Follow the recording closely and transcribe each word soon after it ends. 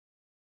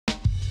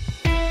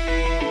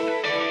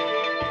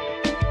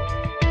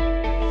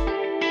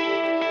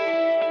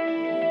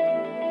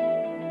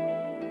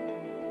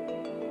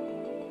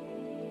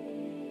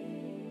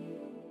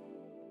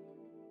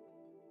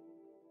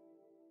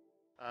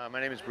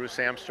name is Bruce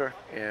Amster,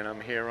 and I'm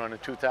here on a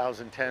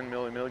 2010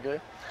 Mille Miglia.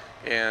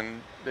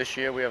 And this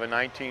year we have a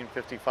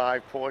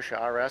 1955 Porsche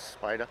RS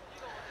Spider.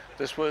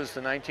 This was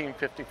the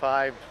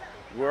 1955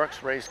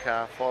 works race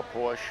car for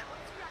Porsche.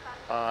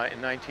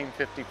 In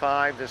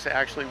 1955, this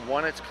actually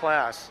won its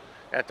class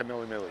at the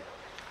Mille Miglia.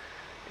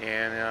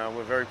 And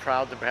we're very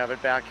proud to have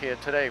it back here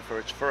today for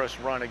its first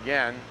run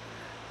again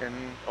in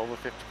over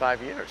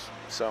 55 years.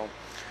 So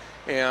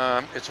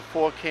it's a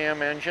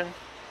 4-cam engine,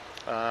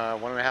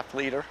 1.5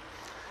 liter.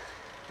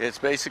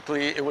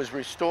 It was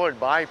restored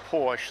by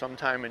Porsche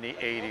sometime in the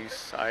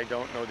 80s. I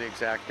don't know the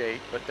exact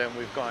date, but then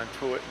we've gone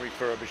through it and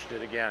refurbished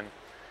it again.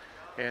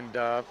 And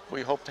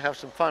we hope to have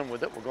some fun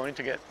with it. We're going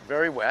to get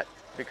very wet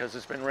because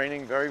it's been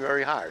raining very,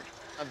 very hard.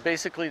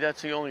 Basically,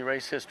 that's the only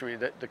race history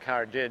that the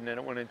car did, and then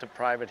it went into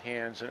private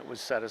hands and it was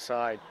set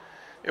aside.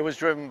 It was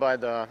driven by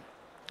I'm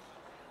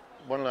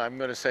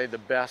going to say, the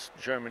best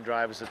German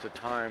drivers at the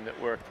time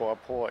that worked for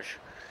Porsche.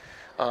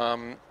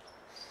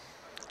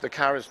 The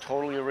car is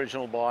totally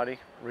original body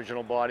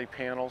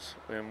panels,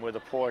 and with a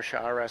Porsche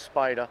RS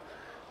Spider,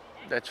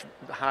 that's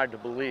hard to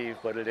believe,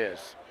 but it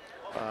is.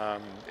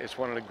 It's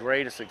one of the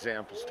greatest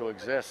examples to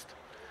exist.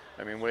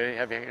 I mean, we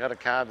have got a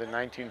car that in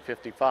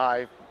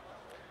 1955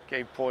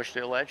 gave Porsche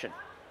their legend,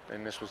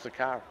 and this was the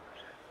car.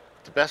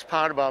 The best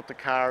part about the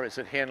car is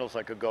it handles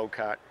like a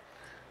go-kart.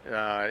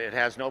 It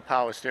has no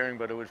power steering,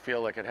 but it would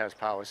feel like it has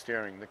power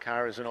steering. The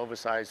car is an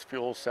oversized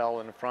fuel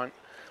cell in the front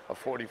of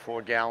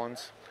 44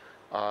 gallons.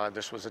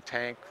 This was a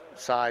tank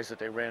size that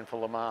they ran for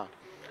Le Mans.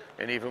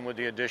 And even with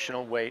the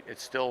additional weight, it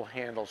still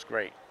handles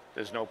great.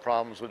 There's no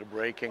problems with the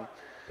braking.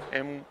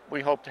 And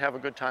we hope to have a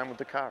good time with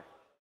the car.